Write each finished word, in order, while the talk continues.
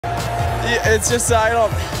It's just,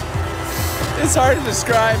 it's hard to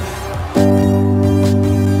describe.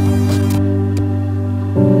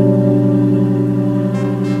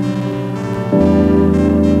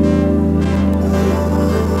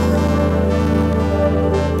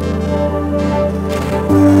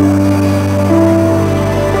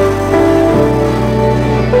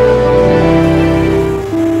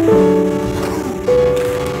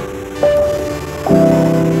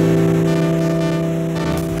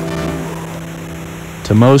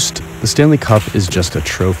 To most, the Stanley Cup is just a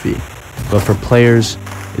trophy, but for players,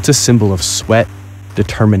 it's a symbol of sweat,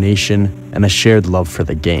 determination, and a shared love for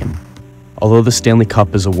the game. Although the Stanley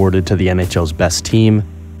Cup is awarded to the NHL's best team,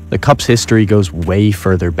 the Cup's history goes way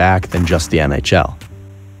further back than just the NHL.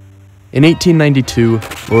 In 1892,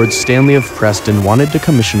 Lord Stanley of Preston wanted to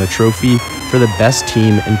commission a trophy for the best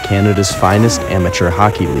team in Canada's finest amateur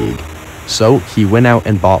hockey league, so he went out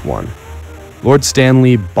and bought one. Lord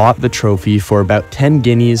Stanley bought the trophy for about 10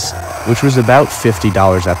 guineas, which was about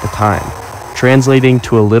 $50 at the time, translating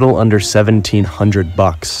to a little under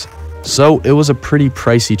 $1,700. So it was a pretty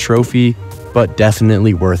pricey trophy, but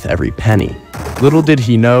definitely worth every penny. Little did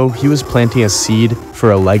he know, he was planting a seed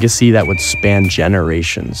for a legacy that would span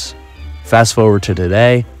generations. Fast forward to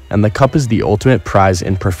today, and the Cup is the ultimate prize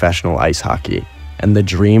in professional ice hockey, and the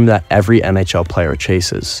dream that every NHL player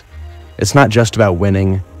chases. It's not just about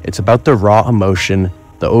winning, it's about the raw emotion,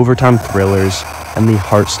 the overtime thrillers, and the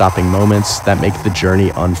heart-stopping moments that make the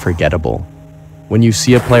journey unforgettable. When you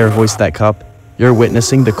see a player hoist that cup, you're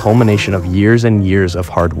witnessing the culmination of years and years of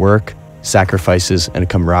hard work, sacrifices, and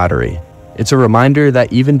camaraderie. It's a reminder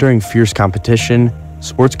that even during fierce competition,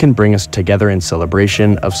 sports can bring us together in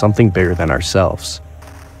celebration of something bigger than ourselves.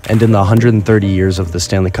 And in the 130 years of the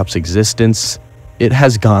Stanley Cup's existence, it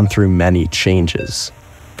has gone through many changes.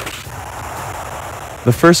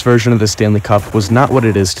 The first version of the Stanley Cup was not what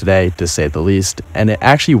it is today, to say the least, and it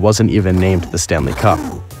actually wasn't even named the Stanley Cup.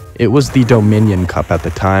 It was the Dominion Cup at the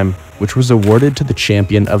time, which was awarded to the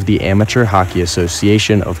champion of the Amateur Hockey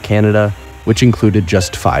Association of Canada, which included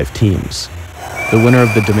just 5 teams. The winner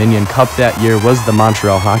of the Dominion Cup that year was the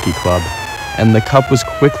Montreal Hockey Club, and the cup was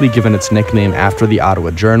quickly given its nickname after the Ottawa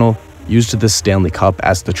Journal used the Stanley Cup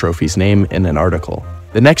as the trophy's name in an article.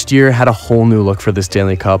 The next year had a whole new look for the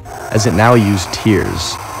Stanley Cup, as it now used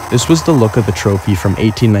tiers. This was the look of the trophy from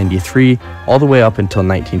 1893 all the way up until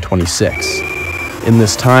 1926. In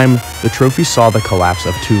this time, the trophy saw the collapse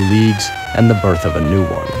of 2 leagues and the birth of a new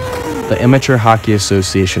one. The Amateur Hockey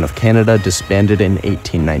Association of Canada disbanded in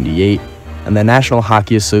 1898, and the National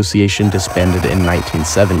Hockey Association disbanded in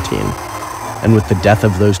 1917. And with the death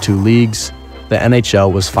of those 2 leagues, the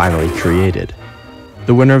NHL was finally created.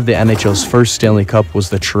 The winner of the NHL's first Stanley Cup was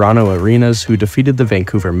the Toronto Arenas, who defeated the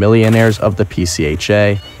Vancouver Millionaires of the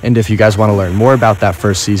PCHA. And if you guys want to learn more about that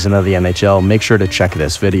first season of the NHL, make sure to check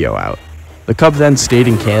this video out. The Cup then stayed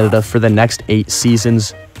in Canada for the next 8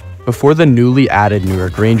 seasons, before the newly added New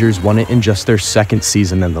York Rangers won it in just their 2nd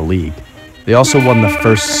season in the league. They also won the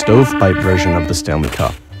first Stovepipe version of the Stanley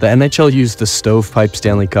Cup. The NHL used the Stovepipe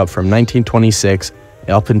Stanley Cup from 1926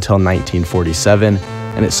 up until 1947,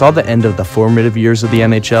 and it saw the end of the formative years of the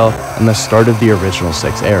NHL and the start of the original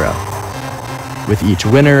 6 era. With each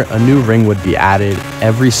winner, a new ring would be added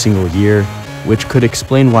every single year, which could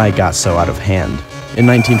explain why it got so out of hand. In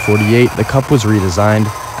 1948, the cup was redesigned,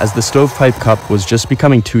 as the Stovepipe Cup was just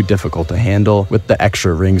becoming too difficult to handle with the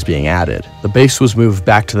extra rings being added. The base was moved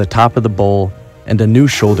back to the top of the bowl, and a new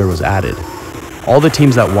shoulder was added. All the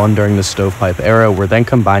teams that won during the Stovepipe era were then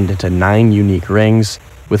combined into 9 unique rings,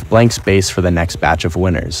 with blank space for the next batch of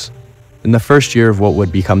winners. In the first year of what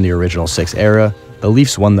would become the original 6 era, the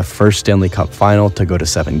Leafs won the first Stanley Cup final to go to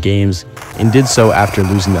 7 games, and did so after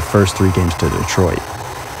losing the first 3 games to Detroit.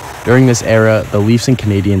 During this era, the Leafs and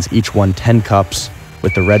Canadiens each won 10 cups,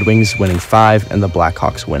 with the Red Wings winning 5 and the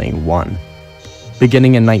Blackhawks winning 1.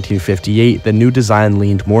 Beginning in 1958, the new design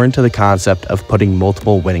leaned more into the concept of putting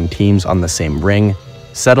multiple winning teams on the same ring,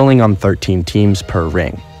 settling on 13 teams per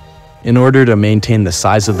ring. In order to maintain the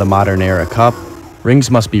size of the modern era cup, rings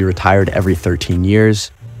must be retired every 13 years,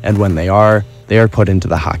 and when they are put into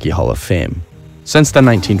the Hockey Hall of Fame. Since the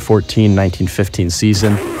 1914-1915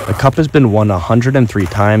 season, the cup has been won 103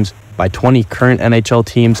 times by 20 current NHL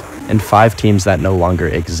teams and 5 teams that no longer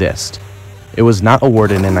exist. It was not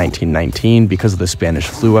awarded in 1919 because of the Spanish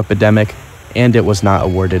flu epidemic, and it was not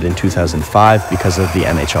awarded in 2005 because of the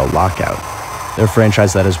NHL lockout. Their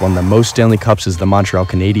franchise that has won the most Stanley Cups is the Montreal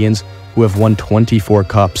Canadiens, who have won 24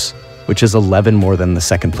 cups, which is 11 more than the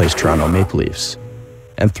second-place Toronto Maple Leafs.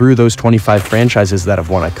 And through those 25 franchises that have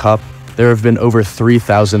won a cup, there have been over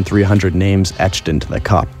 3,300 names etched into the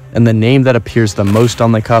cup. and the name that appears the most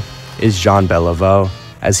on the cup is Jean Beliveau,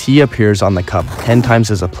 as he appears on the cup 10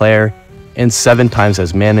 times as a player and 7 times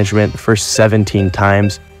as management for 17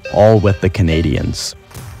 times, all with the Canadiens.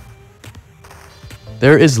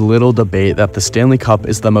 There is little debate that the Stanley Cup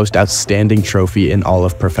is the most outstanding trophy in all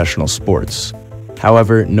of professional sports.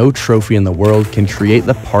 However, no trophy in the world can create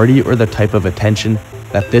the party or the type of attention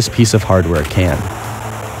that this piece of hardware can.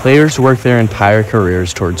 Players work their entire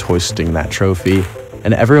careers towards hoisting that trophy,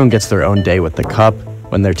 and everyone gets their own day with the cup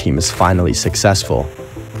when their team is finally successful.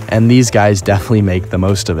 And these guys definitely make the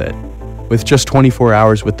most of it. With just 24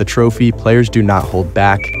 hours with the trophy, players do not hold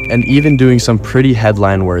back, and even doing some pretty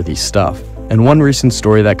headline-worthy stuff. And one recent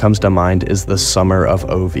story that comes to mind is the summer of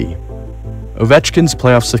Ovi. Ovechkin's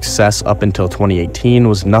playoff success up until 2018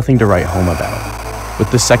 was nothing to write home about.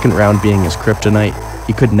 With the second round being his kryptonite,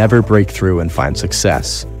 he could never break through and find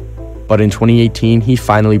success. But in 2018, he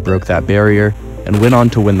finally broke that barrier and went on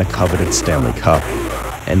to win the coveted Stanley Cup.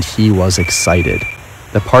 And he was excited.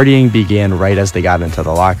 The partying began right as they got into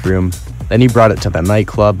the locker room. Then he brought it to the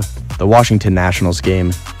nightclub, the Washington Nationals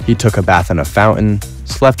game. He took a bath in a fountain,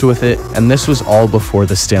 slept with it, and this was all before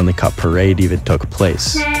the Stanley Cup parade even took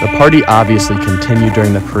place. The party obviously continued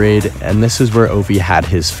during the parade, and this is where Ovi had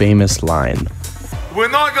his famous line, "We're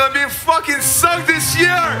not gonna be fucking sucked this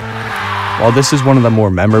year!" While this is one of the more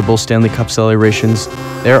memorable Stanley Cup celebrations,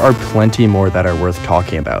 there are plenty more that are worth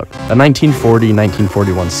talking about. The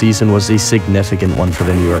 1940-1941 season was a significant one for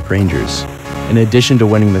the New York Rangers. In addition to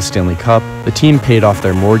winning the Stanley Cup, the team paid off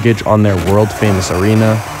their mortgage on their world-famous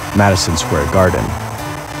arena, Madison Square Garden.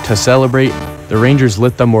 To celebrate, the Rangers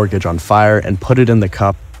lit the mortgage on fire and put it in the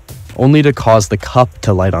cup, only to cause the cup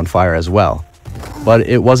to light on fire as well. But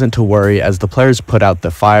it wasn't to worry, as the players put out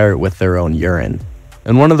the fire with their own urine.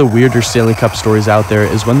 And one of the weirder Stanley Cup stories out there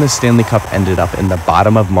is when the Stanley Cup ended up in the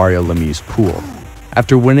bottom of Mario Lemieux's pool.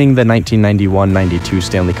 After winning the 1991-92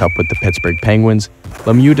 Stanley Cup with the Pittsburgh Penguins,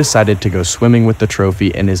 Lemieux decided to go swimming with the trophy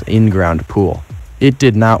in his in-ground pool. It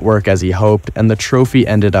did not work as he hoped, and the trophy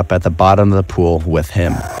ended up at the bottom of the pool with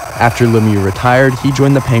him. After Lemieux retired, he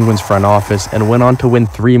joined the Penguins front office and went on to win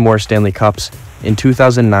 3 more Stanley Cups in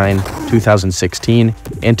 2009, 2016,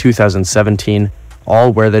 and 2017,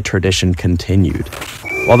 all where the tradition continued.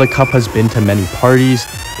 While the cup has been to many parties,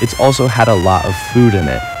 it's also had a lot of food in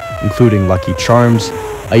it, including Lucky Charms,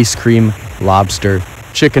 ice cream, lobster,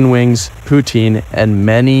 chicken wings, poutine, and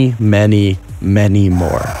many, many, many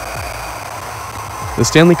more. The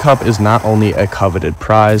Stanley Cup is not only a coveted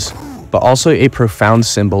prize, but also a profound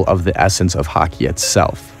symbol of the essence of hockey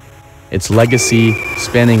itself. Its legacy,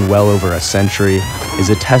 spanning well over a century, is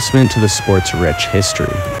a testament to the sport's rich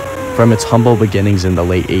history. From its humble beginnings in the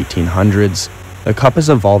late 1800s, the cup has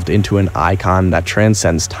evolved into an icon that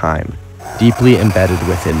transcends time, deeply embedded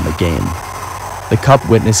within the game. The cup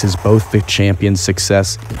witnesses both the champion's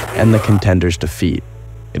success and the contender's defeat.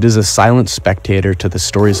 It is a silent spectator to the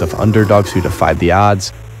stories of underdogs who defied the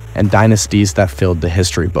odds and dynasties that filled the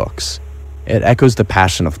history books. It echoes the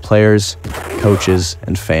passion of players, coaches,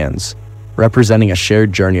 and fans, representing a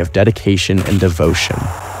shared journey of dedication and devotion.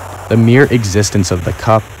 The mere existence of the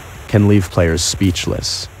cup can leave players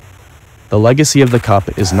speechless. The legacy of the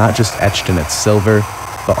cup is not just etched in its silver,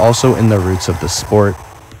 but also in the roots of the sport,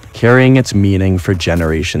 carrying its meaning for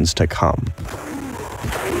generations to come.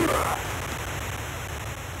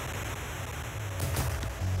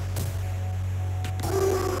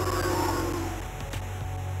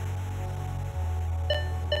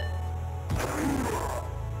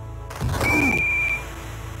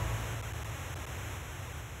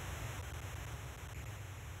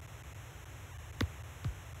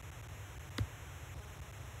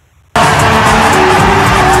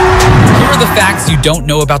 Facts you don't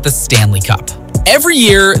know about the Stanley Cup. Every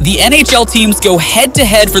year, the NHL teams go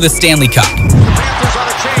head-to-head for the Stanley Cup.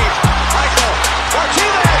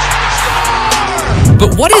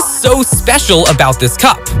 But what is so special about this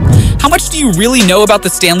cup? How much do you really know about the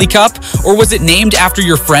Stanley Cup? Or was it named after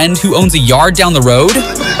your friend who owns a yard down the road?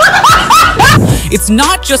 It's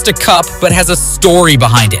not just a cup, but has a story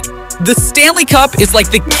behind it. The Stanley Cup is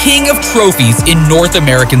like the king of trophies in North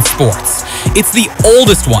American sports. It's the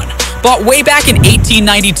oldest one, bought way back in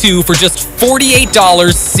 1892 for just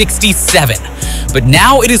 $48.67. But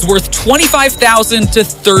now it is worth $25,000 to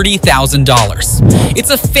 $30,000. It's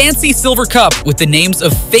a fancy silver cup with the names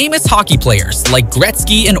of famous hockey players like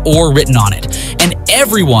Gretzky and Orr written on it, and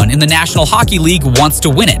everyone in the National Hockey League wants to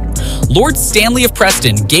win it. Lord Stanley of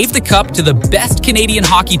Preston gave the cup to the best Canadian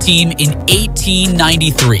hockey team in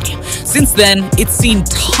 1893. Since then, it's seen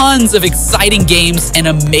tons of exciting games and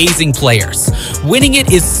amazing players. Winning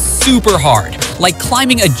it is super hard, like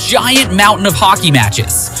climbing a giant mountain of hockey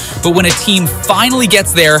matches. but when a team finally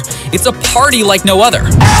gets there, it's a party like no other.